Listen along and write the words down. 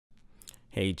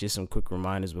Hey, just some quick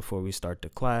reminders before we start the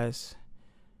class.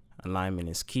 Alignment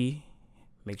is key.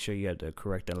 Make sure you have the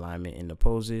correct alignment in the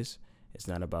poses. It's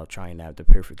not about trying to have the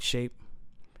perfect shape.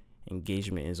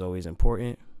 Engagement is always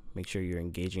important. Make sure you're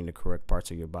engaging the correct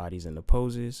parts of your bodies in the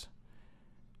poses.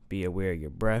 Be aware of your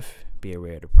breath. Be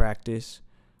aware of the practice.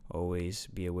 Always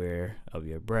be aware of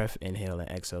your breath. Inhale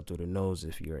and exhale through the nose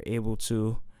if you are able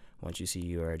to. Once you see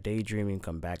you are daydreaming,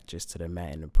 come back just to the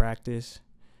mat in the practice.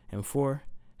 And 4,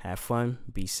 have fun,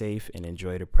 be safe, and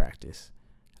enjoy the practice.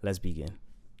 Let's begin.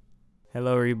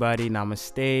 Hello everybody,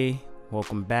 Namaste.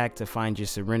 Welcome back to Find Your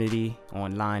Serenity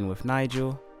Online with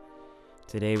Nigel.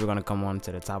 Today we're going to come on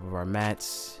to the top of our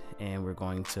mats and we're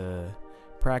going to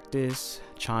practice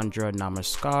Chandra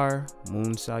Namaskar,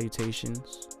 moon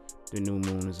salutations. The new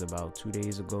moon is about 2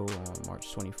 days ago on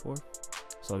March 24th.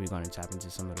 So we're going to tap into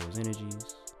some of those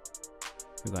energies.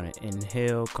 We're going to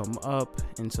inhale, come up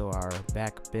into our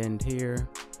back bend here.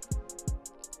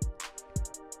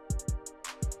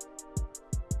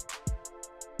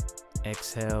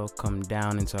 Exhale, come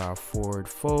down into our forward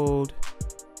fold.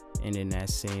 And in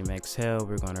that same exhale,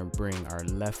 we're going to bring our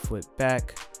left foot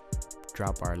back,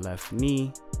 drop our left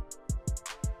knee.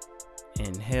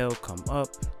 Inhale, come up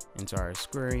into our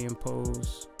squarian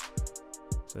pose.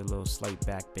 It's a little slight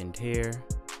back bend here.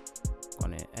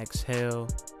 Going to exhale.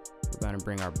 We're going to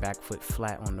bring our back foot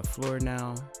flat on the floor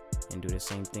now and do the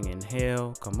same thing.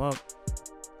 Inhale, come up.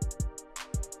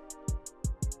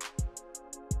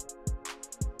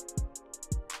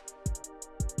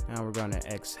 Now we're going to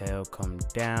exhale, come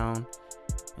down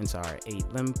into our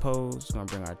 8-limb pose. We're going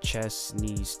to bring our chest,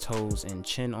 knees, toes, and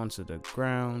chin onto the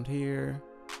ground here.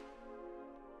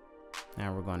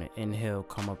 Now we're going to inhale,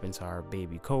 come up into our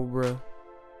baby cobra.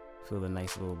 Feel a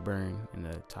nice little burn in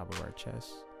the top of our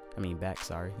chest. Back,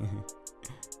 sorry.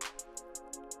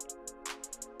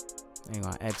 We're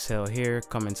going to exhale here,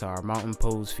 come into our mountain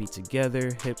pose, feet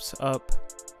together, hips up,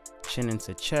 chin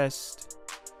into chest.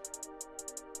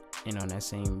 And on that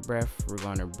same breath, we're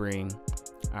going to bring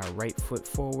our right foot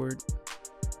forward.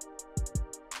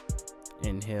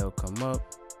 Inhale, come up.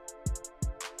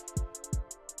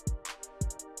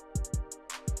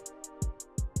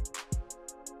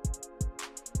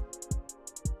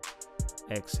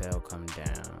 Exhale, come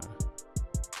down.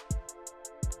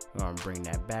 We're going to bring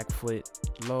that back foot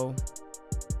low.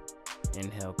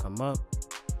 Inhale, come up.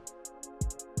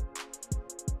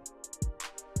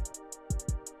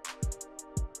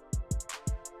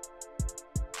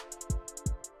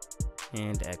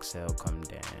 And exhale, come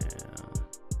down.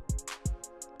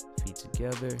 Feet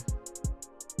together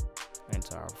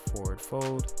into our forward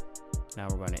fold. Now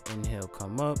we're going to inhale,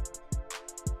 come up.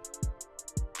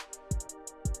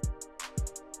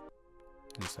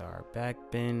 Into our back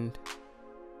bend.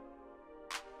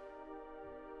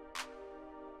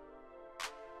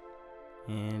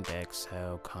 And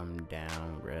exhale, come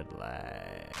down,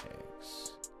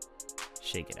 relax.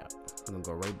 Shake it out. We're going to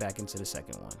go right back into the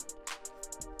second one.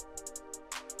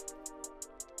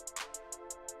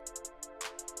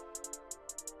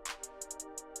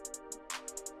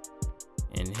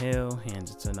 Inhale,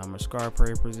 hands into Namaskar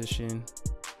prayer position.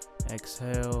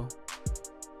 Exhale.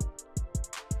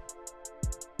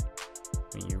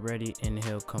 When you're ready,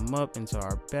 inhale, come up into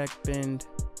our back bend.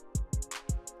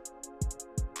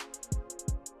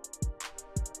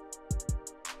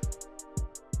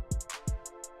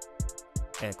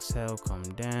 Exhale, come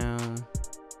down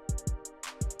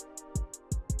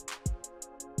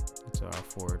into our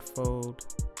forward fold.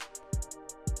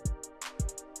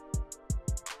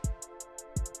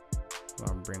 We're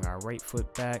going to bring our right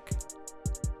foot back,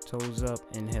 toes up,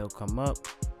 inhale, come up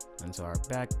into our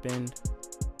back bend.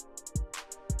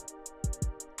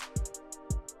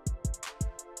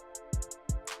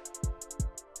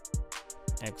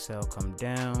 Exhale, come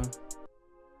down.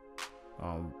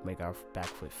 Make our back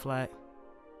foot flat.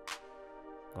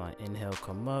 Going to inhale,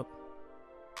 come up.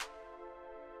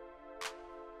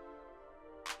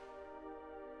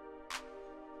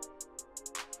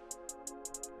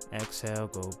 Exhale,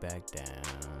 go back down.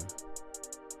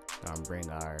 Bring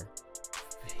our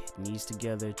knees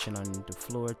together, chin on the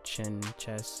floor, chin,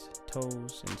 chest,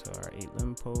 toes into our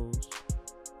 8-limb pose.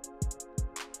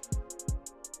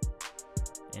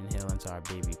 Inhale into our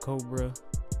baby cobra.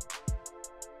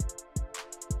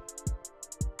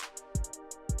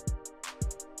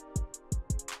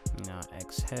 Now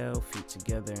exhale, feet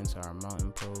together into our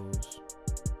mountain pose.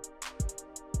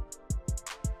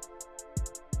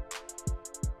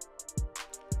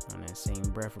 On that same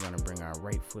breath, we're going to bring our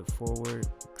right foot forward,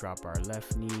 drop our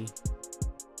left knee,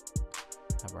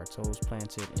 have our toes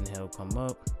planted, inhale, come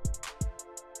up.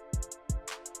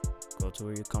 Go to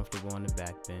where you're comfortable on the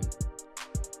back bend.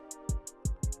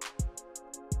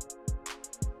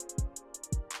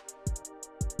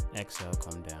 Exhale,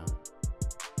 come down.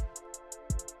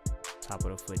 Top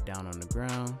of the foot down on the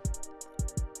ground.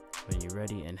 When you're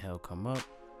ready, inhale, come up.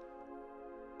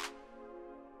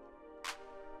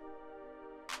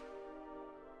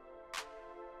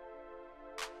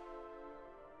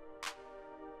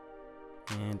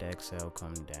 And exhale,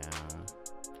 come down.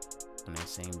 On that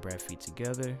same breath, feet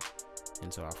together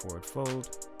into our forward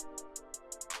fold.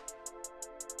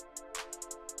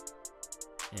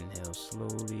 Inhale,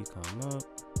 slowly come up.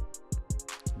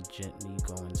 Gently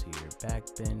go into your back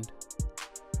bend.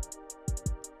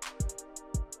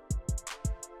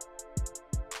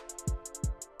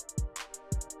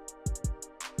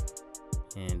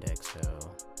 And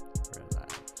exhale,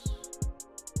 relax.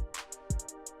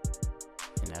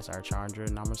 And that's our Chandra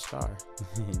Namaskar.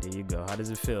 There you go. How does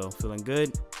it feel? Feeling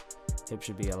good? Hips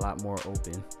should be a lot more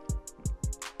open.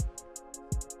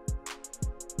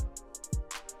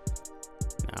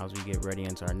 Now as we get ready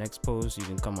into our next pose, you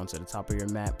can come onto the top of your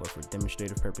mat, but for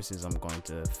demonstrative purposes, I'm going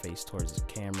to face towards the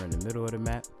camera in the middle of the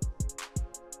mat.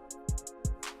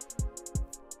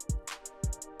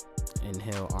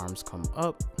 Inhale, arms come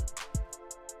up.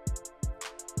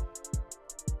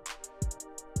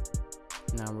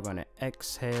 Now we're going to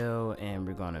exhale and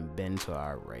we're going to bend to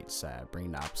our right side.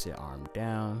 Bring the opposite arm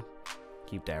down.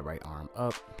 Keep that right arm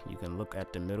up. You can look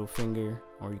at the middle finger,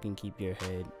 or you can keep your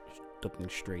head looking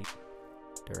straight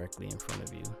directly in front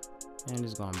of you. And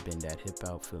just going to bend that hip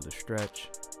out, feel the stretch.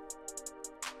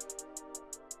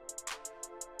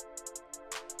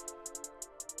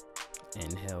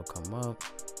 Inhale, come up.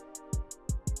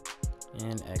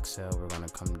 And exhale, we're going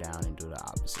to come down and do the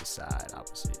opposite side,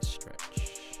 opposite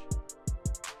stretch.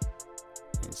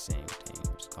 And same thing,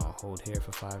 we're just gonna hold here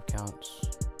for 5 counts.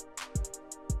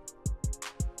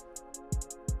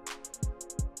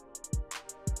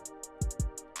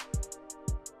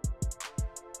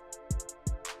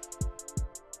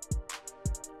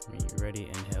 When you're ready,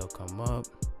 inhale, come up.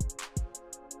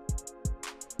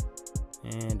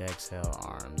 And exhale,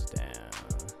 arms down.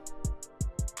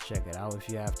 Check it out if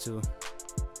you have to. We're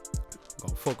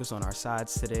gonna focus on our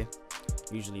sides today.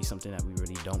 Usually something that we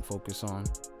really don't focus on.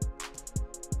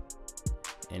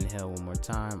 Inhale one more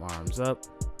time, arms up.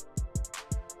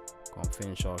 Gonna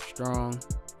finish off strong.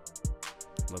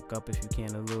 Look up if you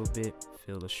can a little bit,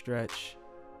 feel the stretch.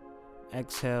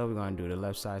 Exhale, we're gonna do the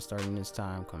left side starting this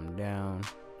time. Come down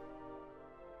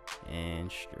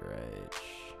and stretch.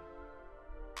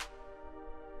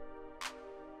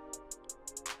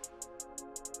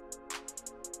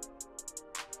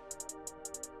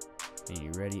 And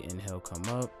you're ready, inhale, come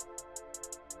up.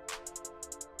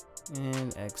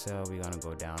 And exhale, we're gonna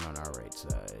go down on our right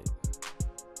side.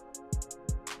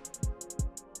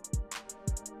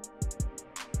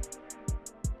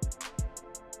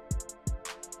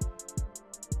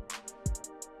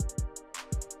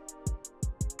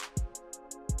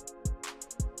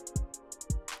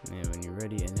 And when you're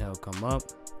ready, inhale, come up.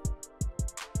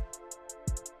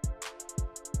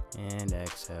 And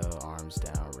exhale, arms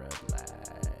down,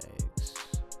 relax.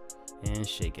 And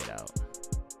shake it out.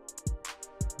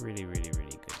 Really, really,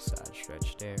 really good side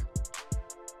stretch there.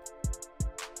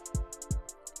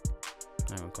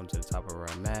 Now we'll come to the top of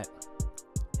our mat.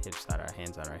 Hips at our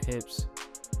hands on our hips.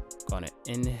 Gonna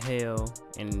inhale,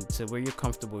 and to where you're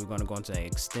comfortable, we're gonna go into an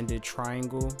extended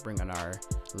triangle. Bring on our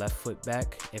left foot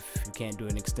back. If you can't do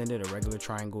an extended, a regular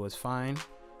triangle is fine.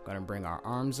 Gonna bring our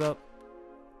arms up.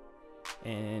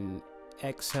 And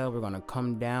exhale, we're gonna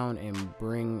come down and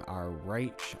bring our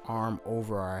right arm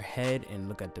over our head and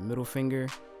look at the middle finger.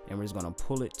 And we're just gonna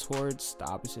pull it towards the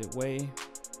opposite way.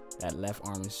 That left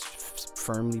arm is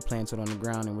firmly planted on the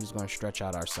ground, and we're just gonna stretch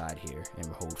out our side here and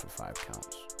hold for 5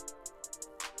 counts.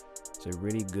 It's a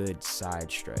really good side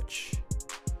stretch.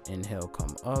 Inhale,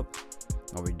 come up.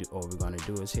 All we're gonna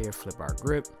do is here, flip our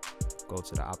grip, go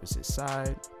to the opposite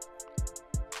side.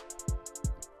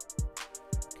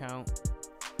 Count.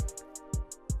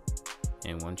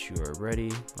 And once you are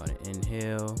ready, gonna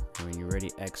inhale. And when you're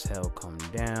ready, exhale, come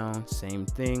down. Same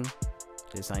thing.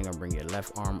 This time you're gonna bring your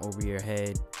left arm over your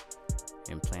head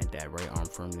and plant that right arm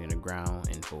firmly in the ground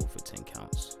and hold for 10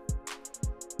 counts.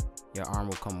 Your arm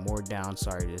will come more down.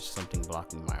 Sorry, there's something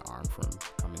blocking my arm from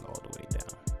coming all the way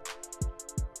down.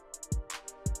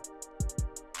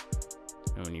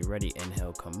 And when you're ready,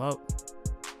 inhale, come up.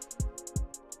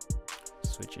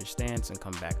 Switch your stance and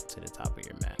come back to the top of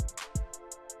your mat.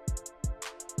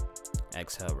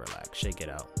 Exhale, relax, shake it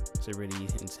out. It's a really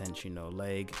intense,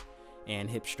 leg and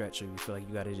hip stretch. So if you feel like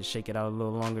you gotta just shake it out a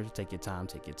little longer, take your time.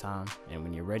 And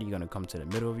when you're ready, you're gonna come to the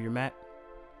middle of your mat.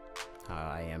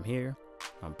 I am here.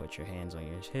 Put your hands on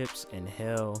your hips.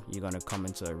 Inhale. You're gonna come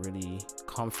into a really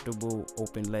comfortable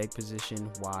open leg position,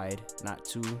 wide, not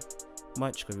too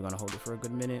much, because we're gonna hold it for a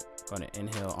good minute. Gonna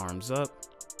inhale, arms up,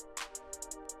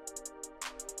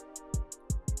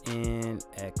 and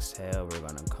exhale. We're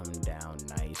gonna come down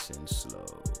nice and slow.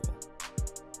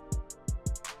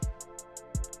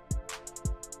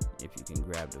 If you can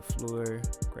grab the floor,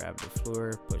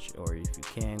 push, or if you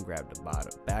can, grab the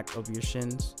bottom back of your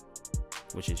shins,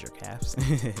 which is your calves.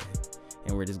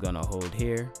 And we're just gonna hold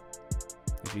here.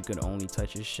 If you could only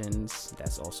touch your shins,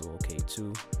 that's also okay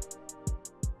too.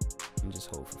 And just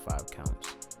hold for 5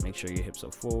 counts. Make sure your hips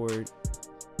are forward,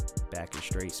 back is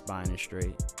straight, spine is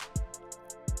straight.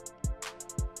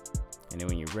 And then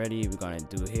when you're ready, we're gonna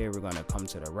do here, we're gonna come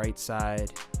to the right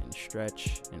side and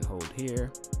stretch and hold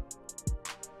here.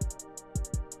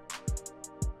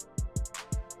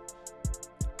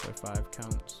 For 5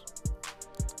 counts.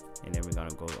 And then we're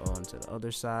gonna go on to the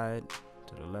other side,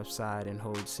 to the left side, and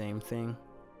hold same thing.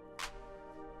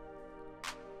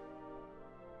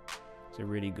 It's a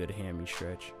really good hammy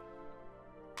stretch.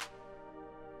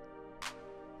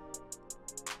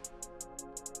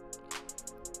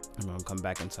 I'm gonna come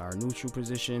back into our neutral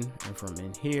position, and from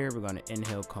in here, we're gonna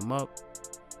inhale, come up,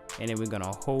 and then we're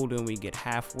gonna hold when we get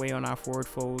halfway on our forward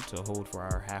fold to hold for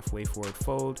our halfway forward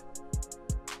fold.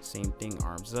 Same thing,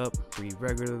 arms up, breathe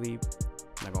regularly,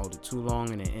 not gonna hold it too long,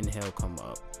 and then inhale, come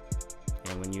up.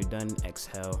 And when you're done,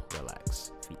 exhale,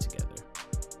 relax, feet together.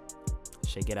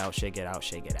 Shake it out, shake it out,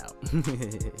 shake it out.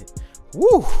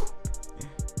 Woo!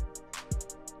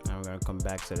 Now we're gonna come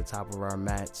back to the top of our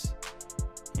mats,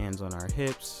 hands on our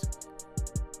hips,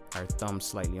 our thumbs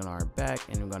slightly on our back,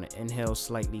 and we're gonna inhale,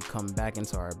 slightly come back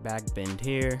into our back bend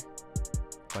here.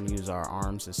 Gonna use our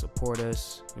arms to support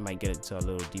us. You might get into a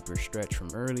little deeper stretch from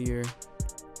earlier.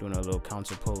 Doing a little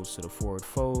counter pose to the forward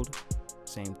fold.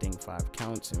 Same thing, 5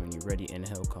 counts, and when you're ready,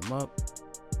 inhale, come up.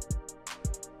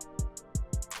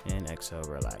 And exhale,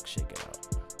 relax, shake it out.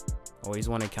 Always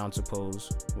want to counter pose,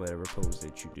 whatever pose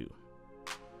that you do.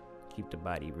 Keep the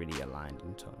body really aligned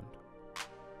and toned.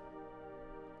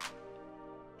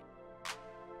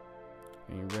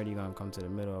 When you're ready, you're gonna come to the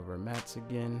middle of our mats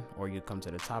again, or you come to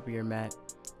the top of your mat.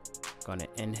 Gonna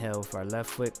inhale with our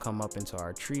left foot, come up into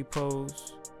our tree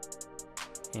pose.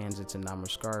 Hands into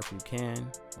Namaskar if you can,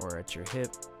 or at your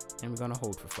hip, and we're gonna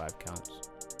hold for 5 counts.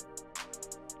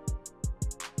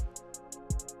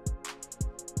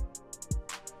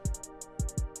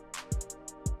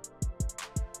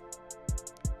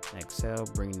 Exhale,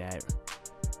 bring that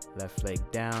left leg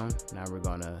down. Now we're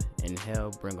gonna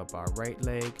inhale, bring up our right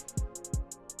leg.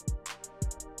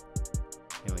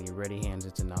 And when you're ready, hands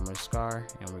into Namaskar,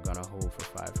 and we're gonna hold for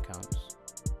 5 counts.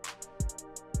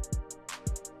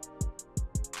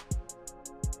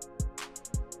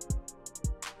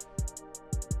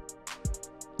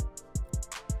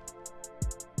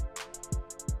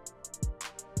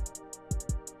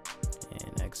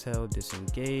 And exhale,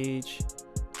 disengage,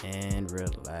 and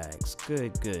relax.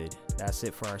 Good, good. That's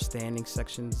it for our standing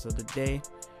sections of the day.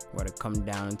 We're gonna come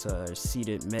down into a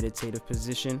seated meditative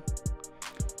position.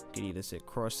 You can either sit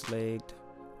cross-legged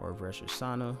or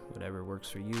Vrksasana, whatever works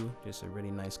for you. Just a really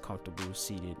nice, comfortable,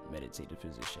 seated meditative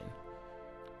position.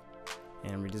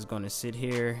 And we're just gonna sit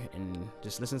here and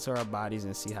just listen to our bodies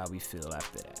and see how we feel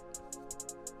after that.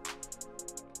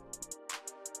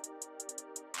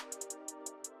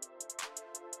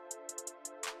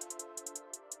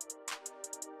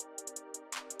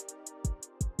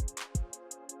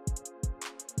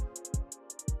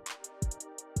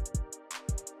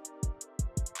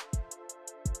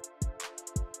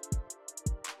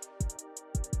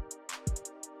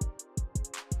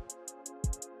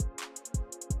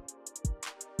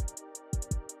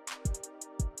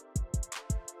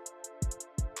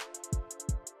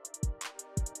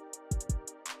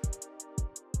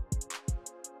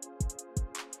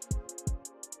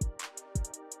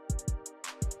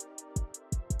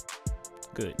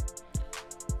 Good.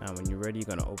 Now when you're ready,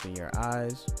 you're gonna open your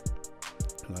eyes.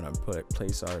 I'm gonna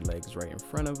place our legs right in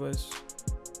front of us,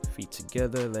 feet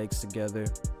together, legs together.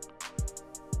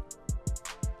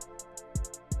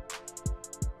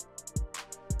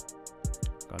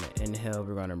 Gonna inhale,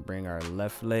 we're gonna bring our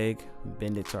left leg,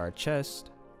 bend it to our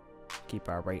chest, keep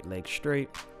our right leg straight.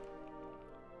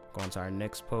 Go into our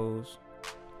next pose.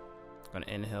 Gonna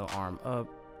inhale, arm up,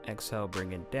 exhale,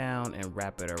 bring it down and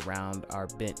wrap it around our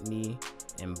bent knee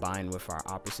and bind with our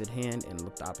opposite hand and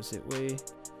look the opposite way.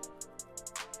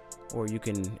 Or you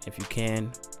can, if you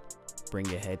can, bring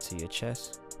your head to your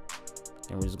chest,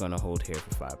 and we're just gonna hold here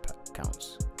for 5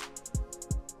 counts.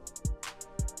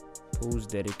 Pose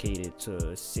dedicated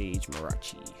to Sage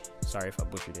Marichi. Sorry if I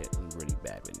butchered it. I'm really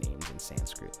bad with names in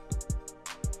Sanskrit.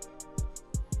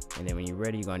 And then when you're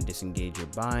ready, you're going to disengage your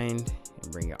bind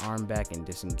and bring your arm back and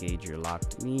disengage your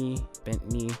locked knee,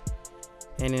 bent knee.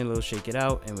 And then a little shake it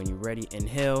out. And when you're ready,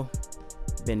 inhale,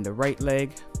 bend the right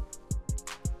leg.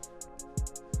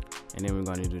 And then we're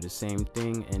going to do the same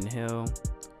thing. Inhale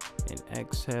and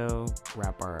exhale.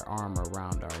 Wrap our arm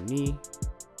around our knee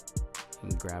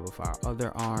and grab with our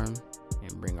other arm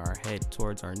and bring our head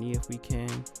towards our knee if we can.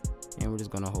 And we're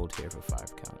just going to hold here for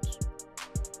 5 counts.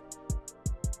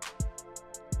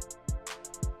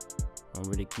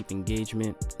 Remember to keep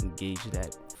engagement. Engage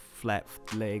that flat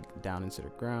leg down into the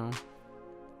ground.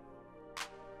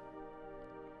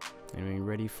 And when you're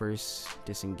ready, first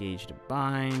disengage the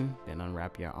bind, then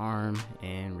unwrap your arm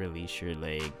and release your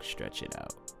leg. Stretch it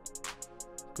out.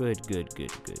 Good, good,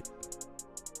 good, good.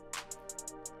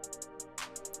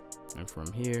 And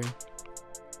from here,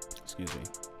 excuse me.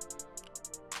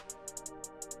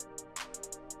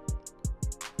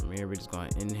 From here, we're just going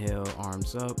to inhale,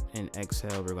 arms up, and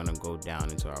exhale, we're going to go down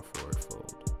into our forward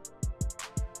fold.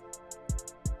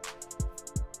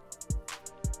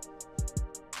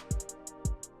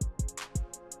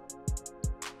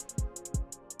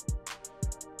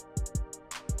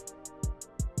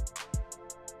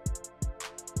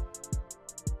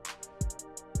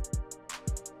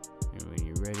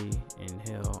 Ready,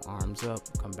 inhale, arms up,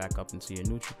 come back up into your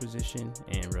neutral position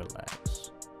and relax.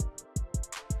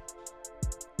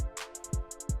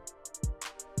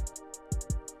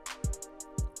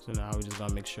 So now we're just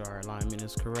gonna make sure our alignment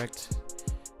is correct.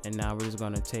 And now we're just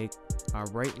gonna take our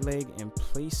right leg and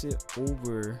place it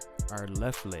over our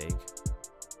left leg.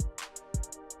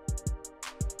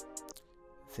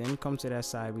 Then come to that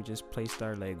side we just placed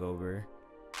our leg over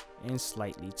and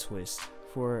slightly twist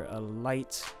for a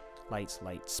light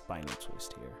spinal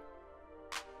twist here.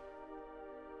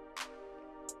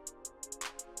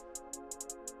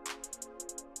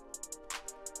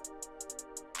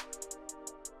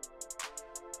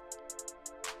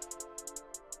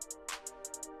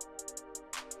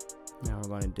 Now we're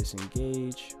going to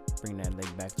disengage, bring that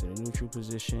leg back to the neutral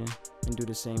position, and do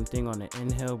the same thing on the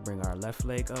inhale. Bring our left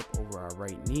leg up over our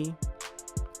right knee.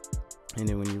 And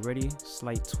then when you're ready,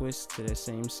 slight twist to the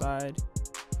same side.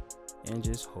 And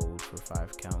just hold for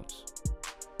 5 counts.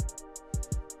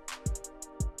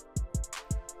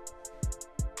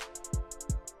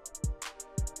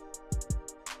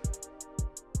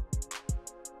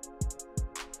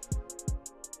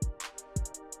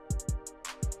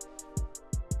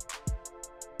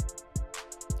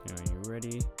 And when you're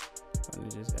ready, I'm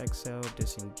gonna just exhale,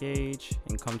 disengage,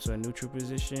 and come to a neutral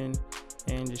position,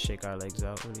 and just shake our legs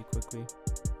out really quickly.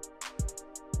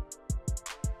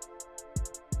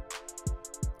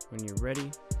 When you're ready,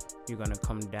 you're gonna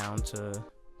come down to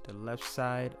the left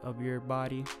side of your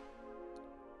body,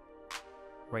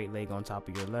 right leg on top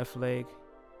of your left leg,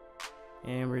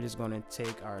 and we're just gonna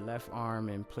take our left arm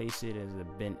and place it as a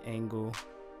bent angle,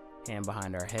 hand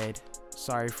behind our head.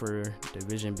 Sorry for the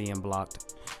vision being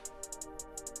blocked.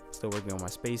 Still working on my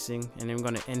spacing. And then we're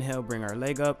gonna inhale, bring our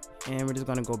leg up, and we're just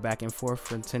gonna go back and forth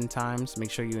for 10 times.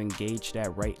 Make sure you engage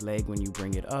that right leg when you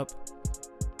bring it up.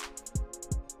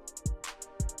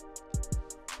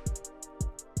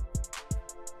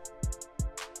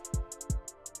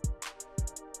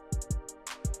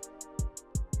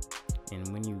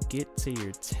 And when you get to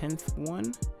your 10th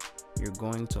one, you're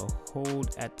going to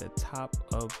hold at the top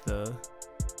of the,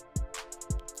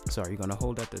 you're gonna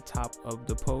hold at the top of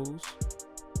the pose.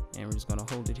 And we're just gonna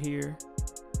hold it here.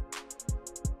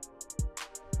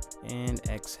 And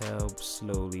exhale,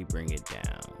 slowly bring it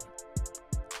down.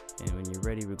 And when you're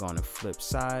ready, we're gonna flip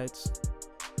sides.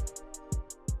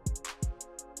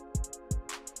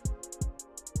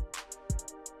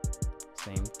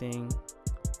 Same thing.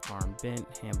 Arm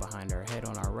bent, hand behind our head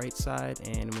on our right side,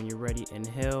 and when you're ready,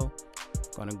 inhale,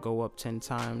 gonna go up 10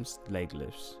 times, leg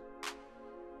lifts.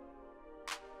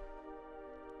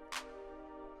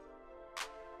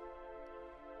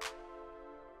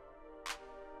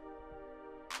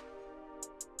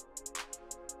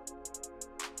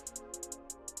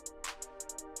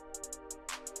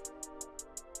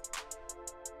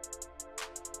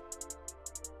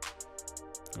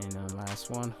 And the last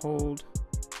one, hold.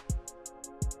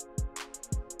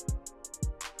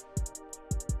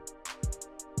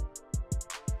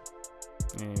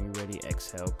 And ready,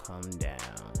 exhale, come down.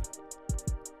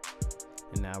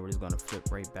 And now we're just going to flip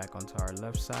right back onto our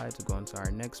left side to go into our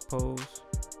next pose,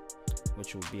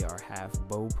 which will be our half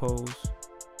bow pose.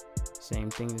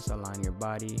 Same thing, just align your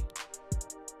body.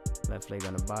 Left leg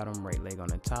on the bottom, right leg on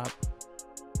the top.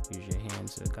 Use your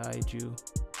hands to guide you.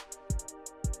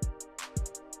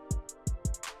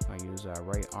 When gonna use our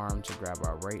right arm to grab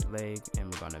our right leg,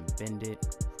 and we're gonna bend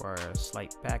it for a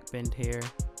slight back bend here.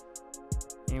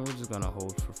 And we're just gonna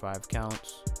hold for 5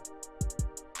 counts.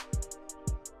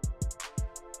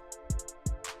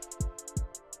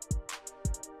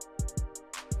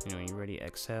 And when you're ready,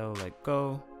 exhale, let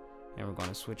go. And we're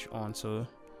gonna switch on to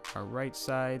our right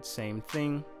side, same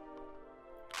thing.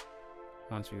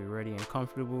 Once we're ready and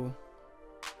comfortable,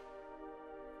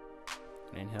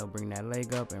 inhale, bring that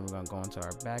leg up, and we're gonna go into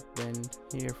our back bend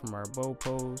here from our bow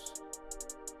pose.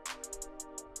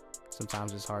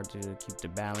 Sometimes it's hard to keep the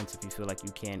balance. If you feel like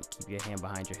you can't keep your hand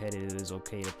behind your head, it is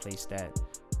okay to place that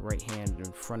right hand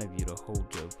in front of you to hold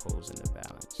your pose in the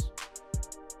balance.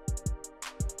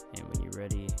 And when you're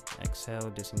ready, exhale,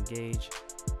 disengage,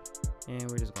 and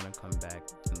we're just gonna come back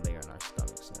and lay on our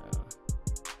stomachs now.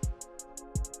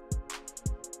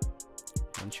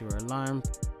 Once you are aligned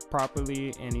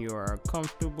properly and you are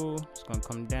comfortable, it's gonna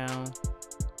come down.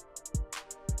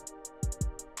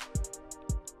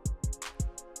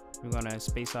 We're gonna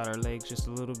space out our legs just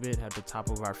a little bit, have the top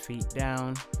of our feet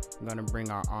down. We're gonna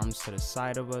bring our arms to the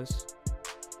side of us.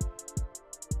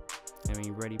 And when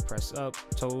you're ready, press up,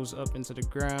 toes up into the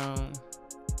ground.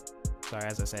 Sorry,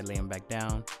 as I said, laying back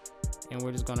down. And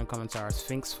we're just gonna come into our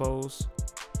Sphinx pose.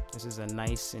 This is a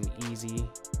nice and easy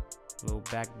little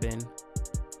back bend.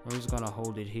 We're just gonna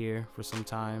hold it here for some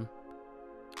time.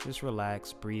 Just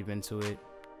relax, breathe into it.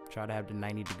 Try to have the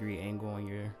 90-degree angle on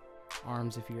your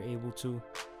arms if you're able to.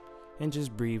 And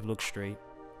just breathe, look straight.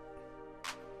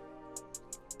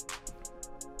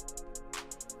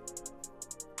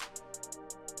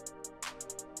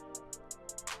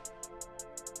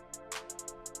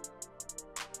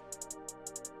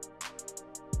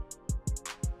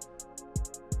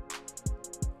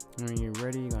 And when you're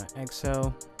ready, you're gonna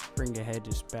exhale. Bring your head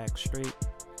just back straight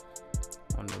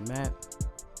on the mat.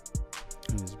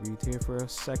 And just breathe here for a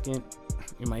second.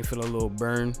 You might feel a little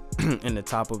burn in the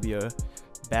top of your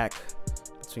back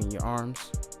between your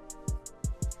arms.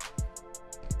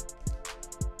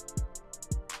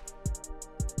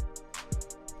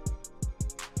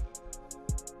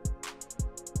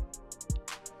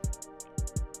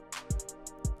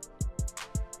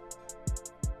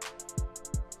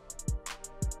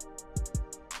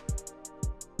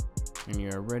 When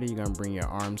you're ready, you're gonna bring your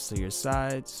arms to your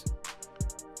sides,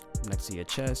 next to your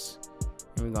chest.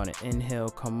 And we're gonna inhale,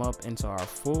 come up into our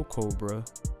full Cobra.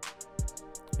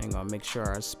 And gonna make sure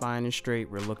our spine is straight.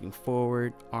 We're looking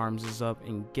forward, arms is up,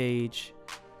 engage.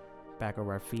 Back of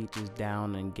our feet is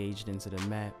down, engaged into the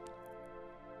mat.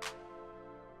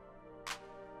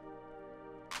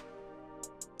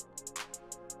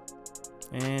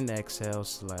 And exhale,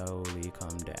 slowly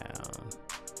come down.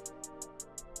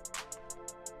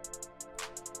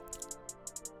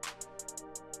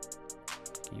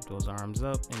 Keep those arms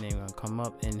up, and then we're gonna come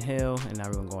up, inhale, and now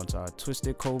we're gonna go into our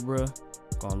twisted Cobra.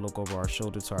 Gonna look over our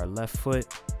shoulder to our left foot.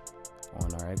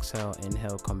 On our exhale,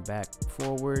 inhale, come back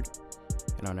forward.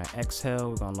 And on our exhale,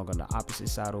 we're gonna look on the opposite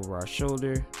side over our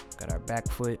shoulder. Got our back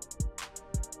foot.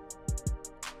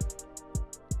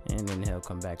 And inhale,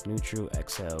 come back neutral.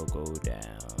 Exhale, go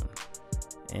down.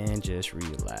 And just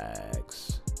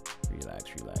relax. Relax,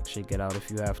 relax. Shake it out if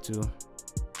you have to.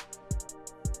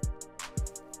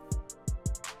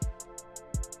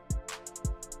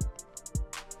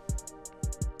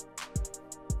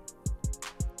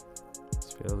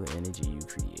 Feel the energy you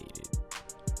created.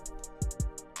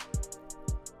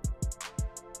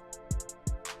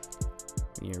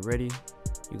 When you're ready,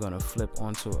 you're gonna flip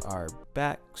onto our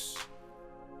backs.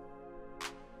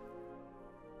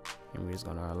 And we're just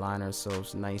gonna align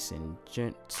ourselves nice and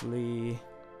gently.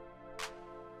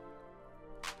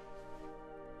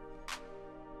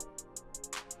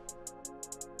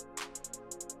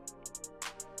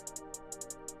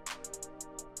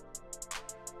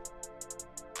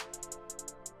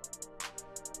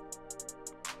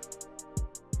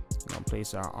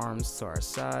 Place our arms to our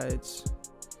sides,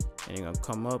 and you're gonna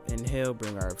come up, inhale,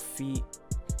 bring our feet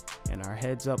and our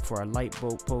heads up for our light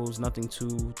boat pose. Nothing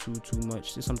too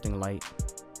much, just something light.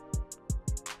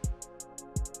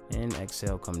 And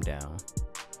exhale, come down.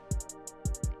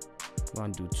 We're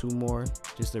gonna do 2 more,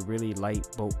 just a really light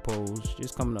boat pose,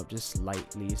 just coming up just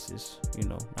lightly. It's just, you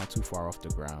know, not too far off the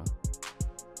ground.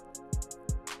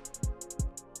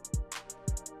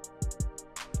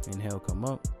 Inhale, come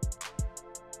up.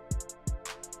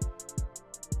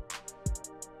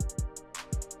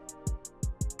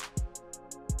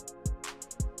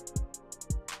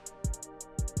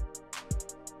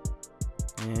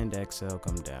 And exhale,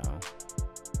 come down.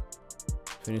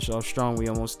 Finish off strong. We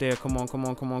almost there. Come on, come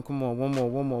on, come on, come on. One more,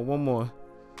 one more, one more.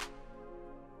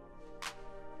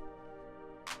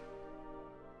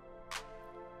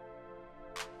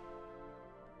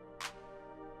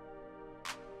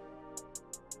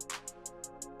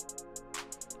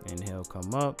 Inhale,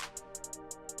 come up.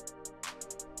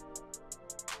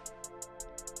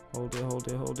 Hold it, hold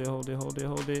it, hold it, hold it, hold it,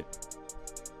 hold it.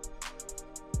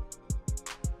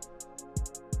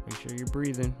 Make sure you're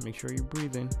breathing. Make sure you're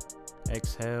breathing.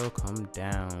 Exhale, come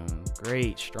down.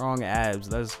 Great. Strong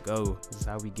abs. Let's go. This is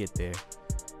how we get there.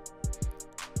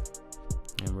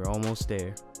 And we're almost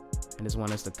there. I just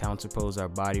want us to counterpose our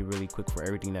body really quick for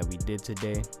everything that we did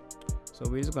today. So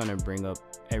we're just going to bring up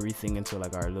everything into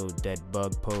like our little dead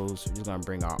bug pose. We're just going to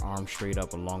bring our arms straight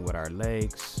up along with our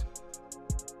legs.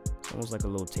 It's almost like a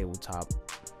little tabletop.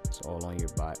 It's all on your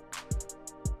back.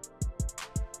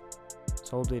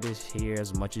 Hold it here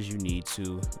as much as you need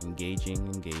to, engaging,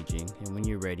 and when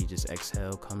you're ready, just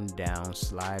exhale, come down,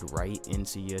 slide right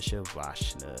into your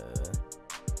Shavasana,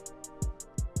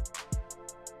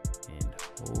 and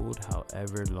hold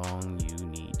however long you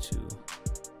need to.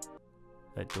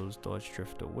 Let those thoughts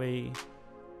drift away,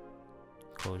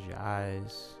 close your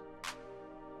eyes,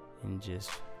 and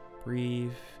just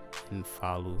breathe and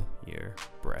follow your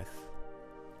breath.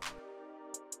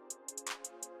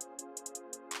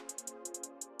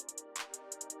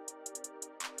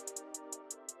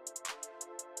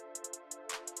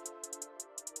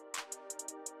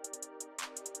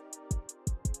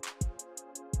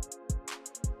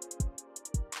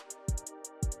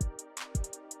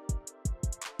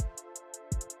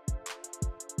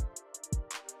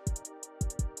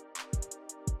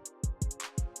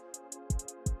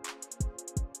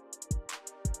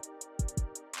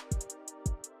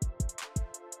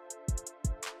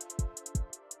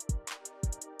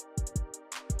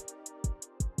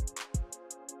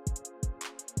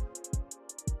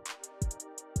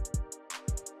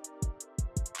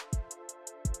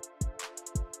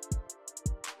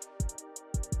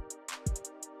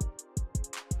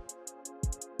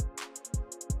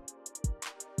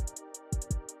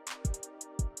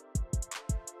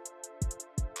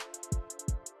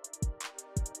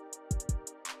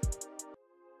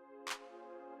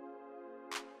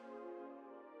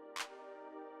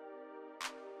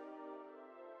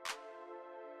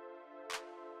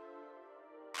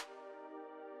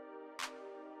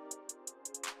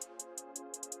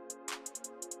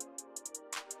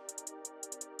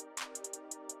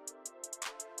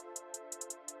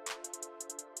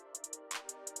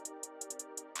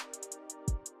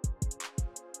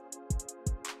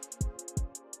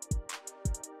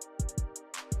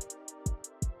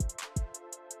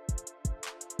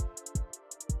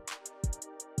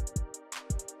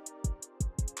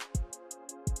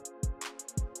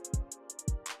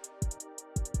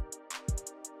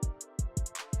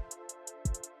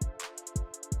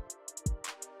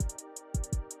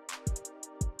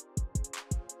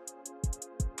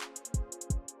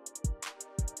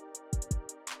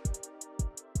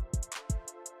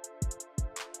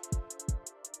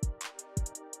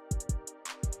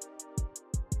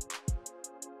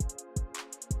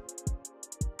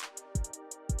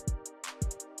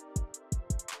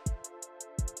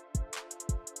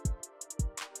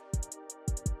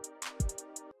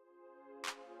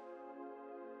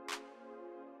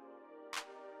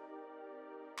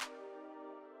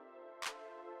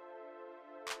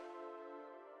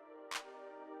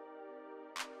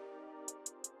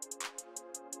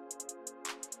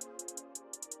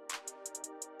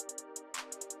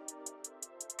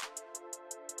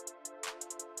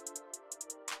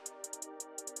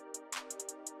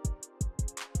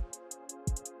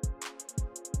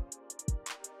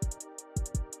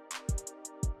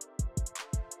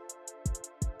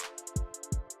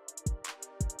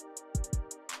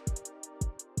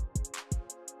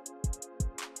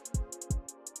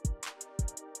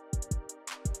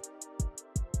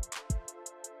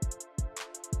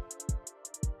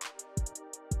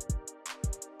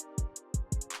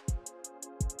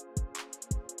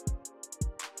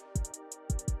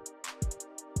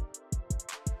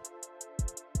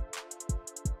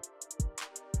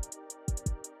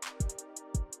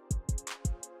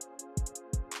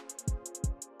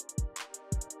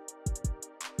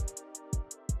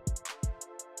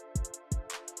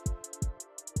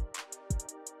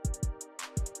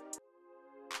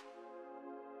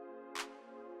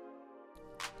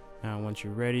 Now once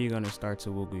you're ready, you're going to start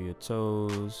to wiggle your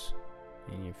toes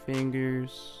and your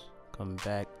fingers. Come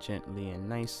back gently and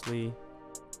nicely.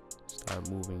 Start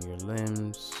moving your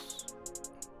limbs.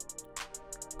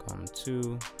 Come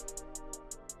to.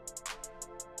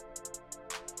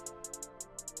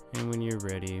 And when you're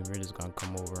ready, we're just going to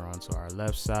come over onto our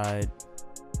left side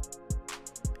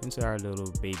into our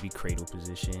little baby cradle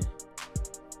position.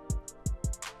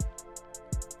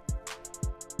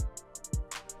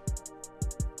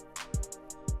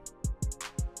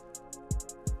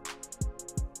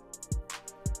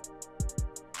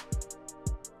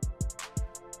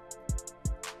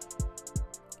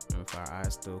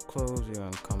 eyes still closed, we're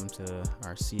going to come to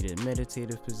our seated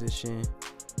meditative position.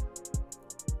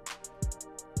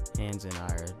 Hands in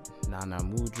our Nana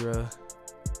Mudra.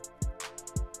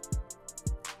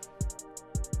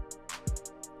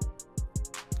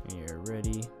 When you're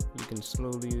ready, you can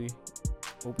slowly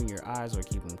open your eyes or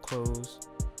keep them closed.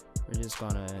 We're just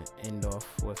going to end off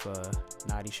with a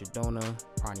Nadi Shodhana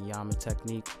Pranayama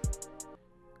technique.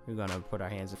 We're going to put our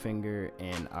hands and finger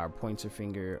and our pointer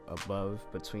finger above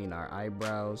between our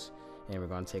eyebrows, and we're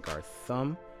going to take our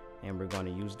thumb and we're going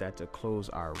to use that to close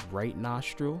our right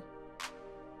nostril.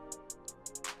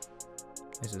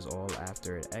 This is all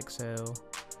after an exhale.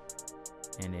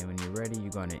 And then when you're ready,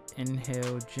 you're going to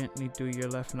inhale gently through your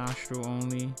left nostril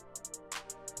only,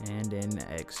 and then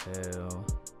exhale.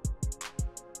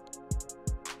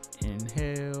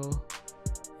 Inhale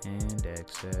and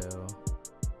exhale.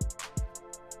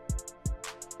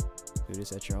 Do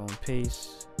this at your own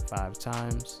pace 5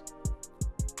 times.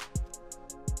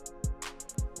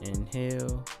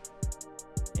 Inhale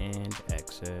and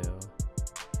exhale.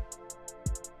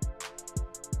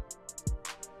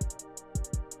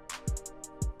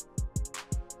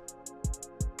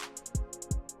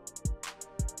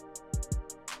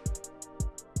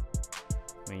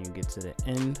 When you get to the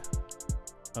end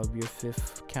of your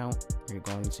 5th count, you're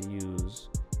going to use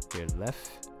your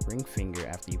left ring finger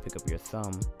after you pick up your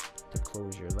thumb to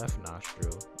close your left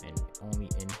nostril and only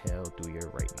inhale through your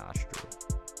right nostril.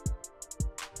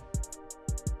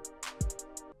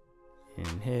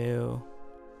 Inhale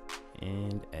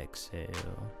and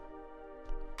exhale.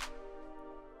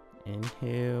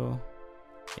 Inhale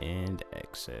and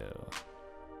exhale.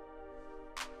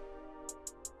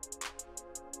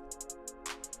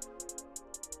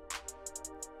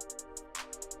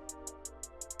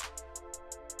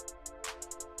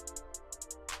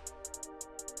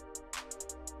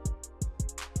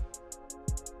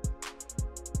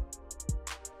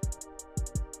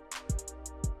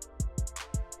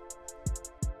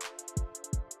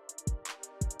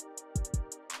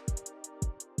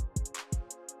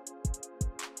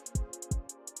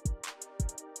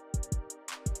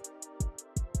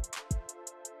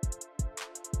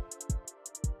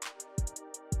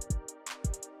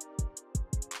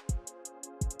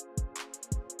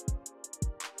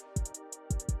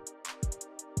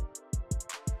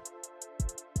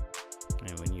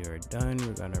 And when you are done,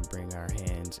 we're going to bring our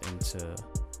hands into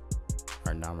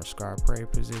our Namaskar prayer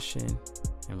position,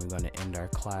 and we're going to end our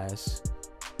class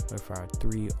with our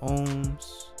 3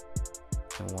 Oms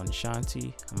and 1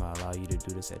 Shanti. I'm going to allow you to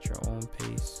do this at your own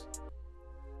pace.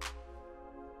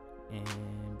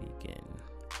 And begin.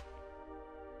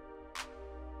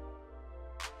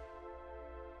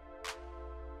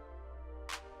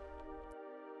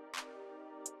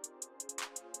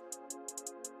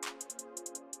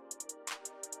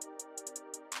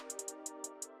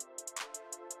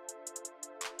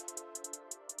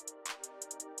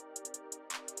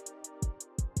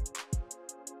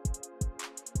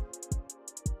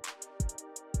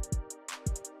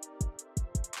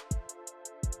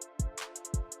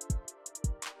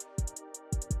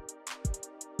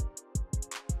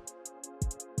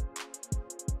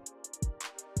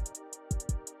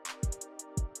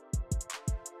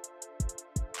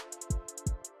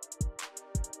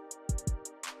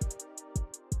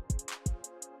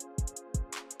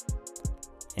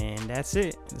 And that's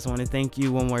it. Just want to thank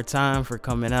you one more time for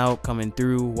coming out, coming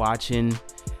through, watching.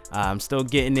 I'm still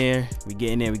getting there. We're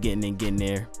getting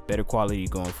there. Better quality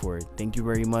going forward. Thank you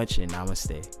very much, and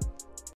namaste.